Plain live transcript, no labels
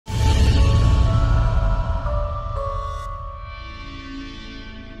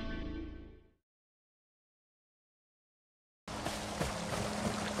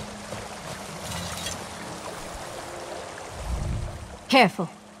Careful.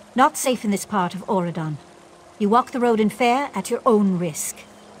 Not safe in this part of Auradon. You walk the road in Phaer at your own risk.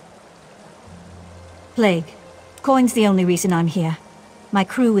 Plague. Coin's the only reason I'm here. My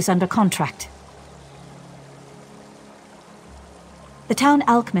crew is under contract. The town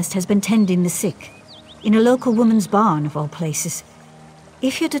alchemist has been tending the sick, in a local woman's barn of all places.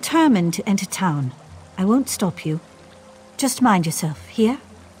 If you're determined to enter town, I won't stop you. Just mind yourself, here?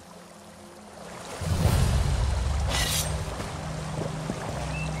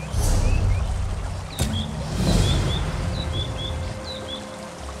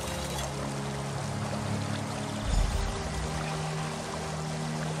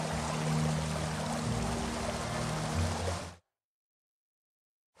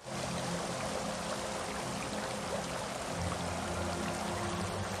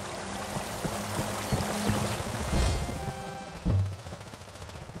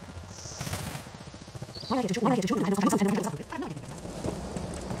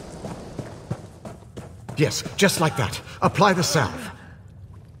 Yes, just like that. Apply the salve.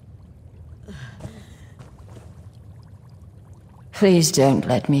 Please don't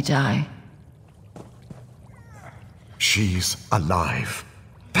let me die. She's alive.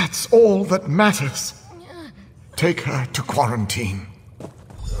 That's all that matters. Take her to quarantine.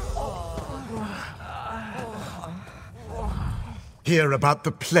 Hear about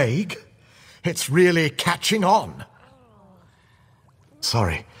the plague? It's really catching on.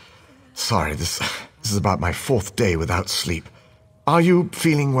 Sorry, this is about my 4th day without sleep. Are you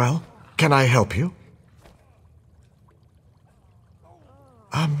feeling well? Can I help you?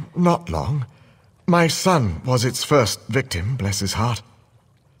 Not long. My son was its first victim, bless his heart.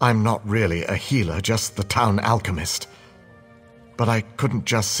 I'm not really a healer, just the town alchemist. But I couldn't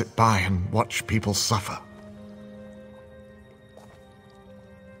just sit by and watch people suffer.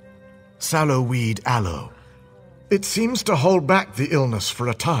 Sallowweed aloe. It seems to hold back the illness for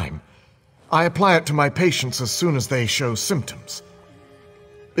a time. I apply it to my patients as soon as they show symptoms.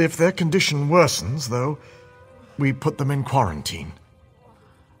 If their condition worsens, though, we put them in quarantine.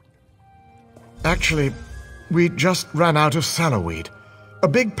 Actually, we just ran out of sallowweed. A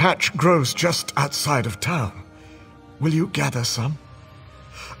big patch grows just outside of town. Will you gather some?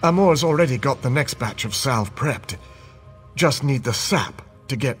 Amor's already got the next batch of salve prepped. Just need the sap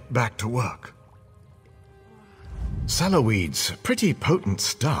to get back to work. Sallowweed's pretty potent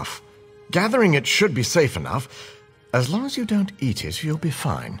stuff. Gathering it should be safe enough. As long as you don't eat it, you'll be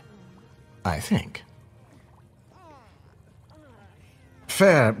fine. I think.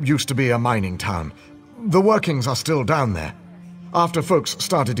 Phaer used to be a mining town. The workings are still down there. After folks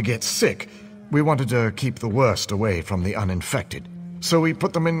started to get sick, we wanted to keep the worst away from the uninfected. So we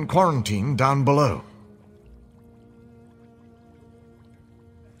put them in quarantine down below.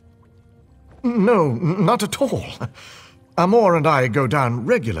 No, not at all. Amor and I go down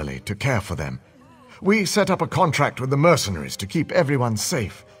regularly to care for them. We set up a contract with the mercenaries to keep everyone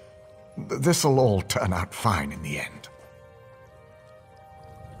safe. This'll all turn out fine in the end.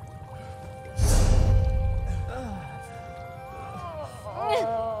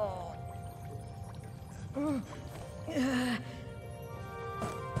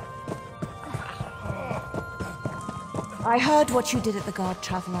 I heard what you did at the Guard,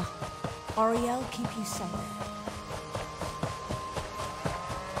 Traveler. Oriel, keep you safe.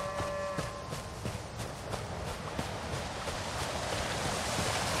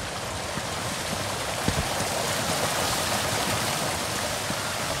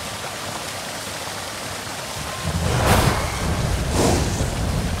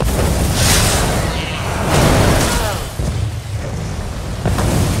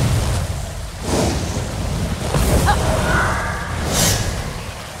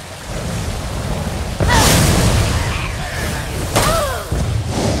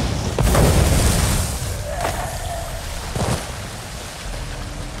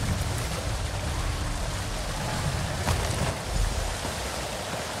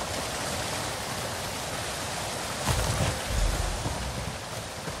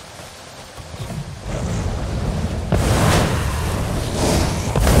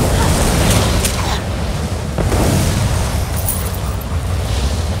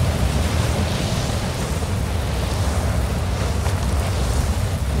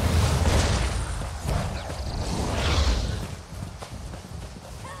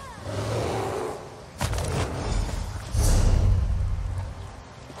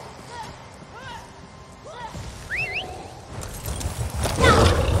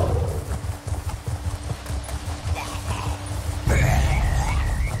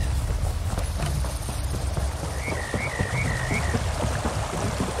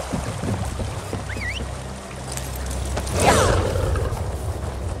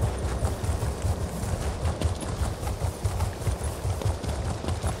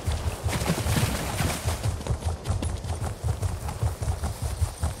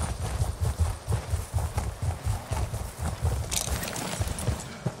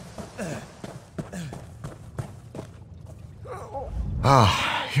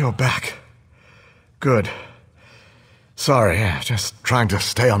 Ah, you're back. Good. Sorry, just trying to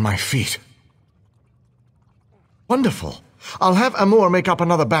stay on my feet. Wonderful. I'll have Amor make up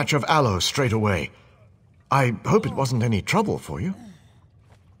another batch of aloe straight away. I hope it wasn't any trouble for you.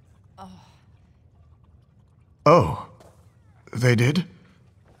 Oh, they did?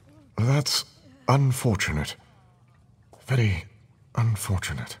 That's unfortunate. Very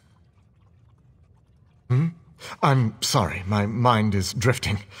unfortunate. I'm sorry, my mind is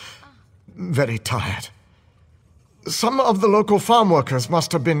drifting. Very tired. Some of the local farm workers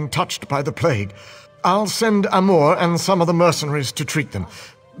must have been touched by the plague. I'll send Amor and some of the mercenaries to treat them.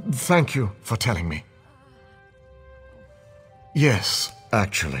 Thank you for telling me. Yes,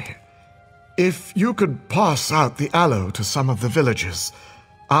 actually. If you could pass out the aloe to some of the villagers,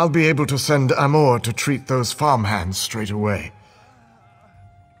 I'll be able to send Amor to treat those farmhands straight away.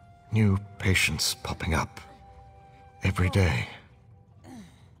 New patients popping up every day.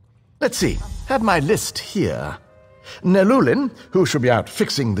 Let's see. Have my list here. Nelulin, who should be out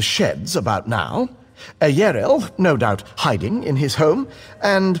fixing the sheds about now. Yerel, no doubt hiding in his home.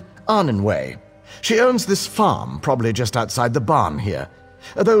 And Arnenway. She owns this farm, probably just outside the barn here.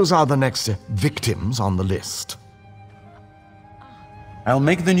 Those are the next victims on the list. I'll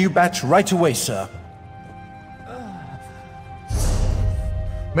make the new batch right away, sir.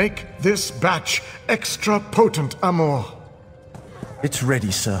 Make this batch extra potent, Amor. It's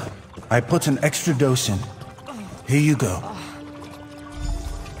ready, sir. I put an extra dose in. Here you go.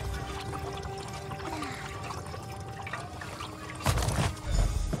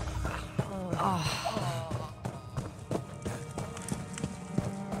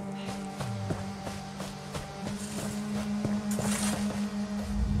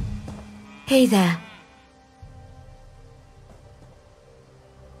 Hey there.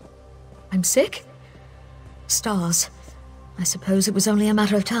 I'm sick? Stars. I suppose it was only a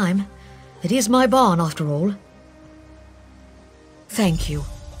matter of time. It is my barn, after all. Thank you.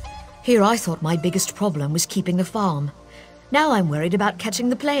 Here I thought my biggest problem was keeping the farm. Now I'm worried about catching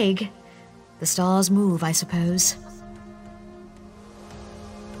the plague. The stars move, I suppose.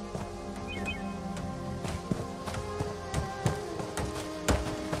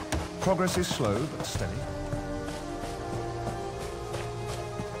 Progress is slow but steady.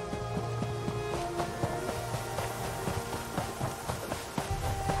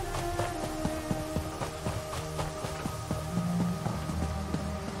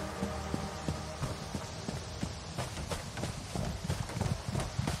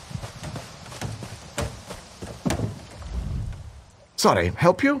 Sorry,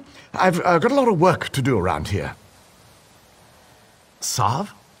 help you? I've got a lot of work to do around here.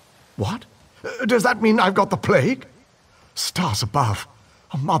 Salve? What? Does that mean I've got the plague? Stars above.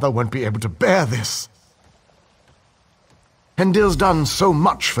 A mother won't be able to bear this. Hendil's done so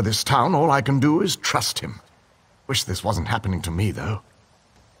much for this town, all I can do is trust him. Wish this wasn't happening to me, though.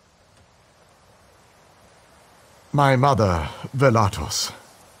 My mother, Velatos.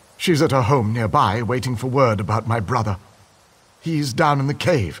 She's at her home nearby, waiting for word about my brother. He's down in the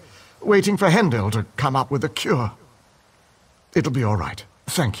cave, waiting for Hendil to come up with a cure. It'll be all right.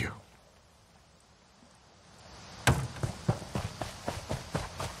 Thank you.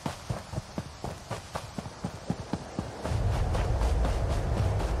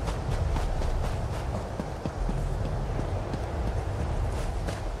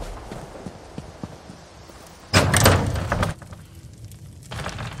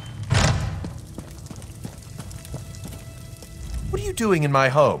 What are you doing in my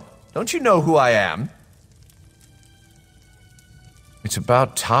home? Don't you know who I am? It's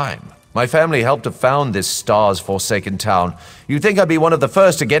about time. My family helped to found this stars-forsaken town. You'd think I'd be one of the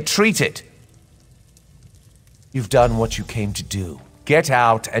first to get treated. You've done what you came to do. Get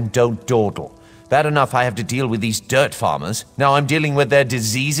out and don't dawdle. Bad enough I have to deal with these dirt farmers. Now I'm dealing with their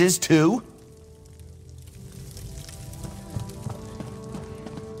diseases, too?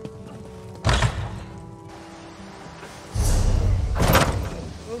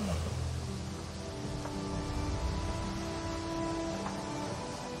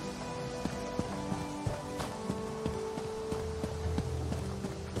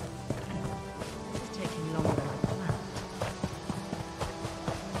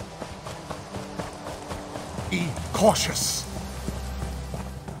 Be cautious.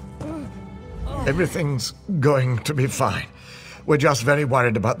 Everything's going to be fine. We're just very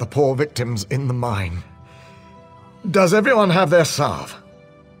worried about the poor victims in the mine. Does everyone have their salve?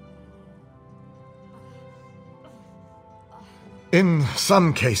 In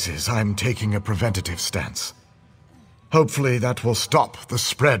some cases, I'm taking a preventative stance. Hopefully that will stop the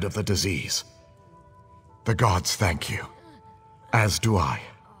spread of the disease. The gods thank you. As do I.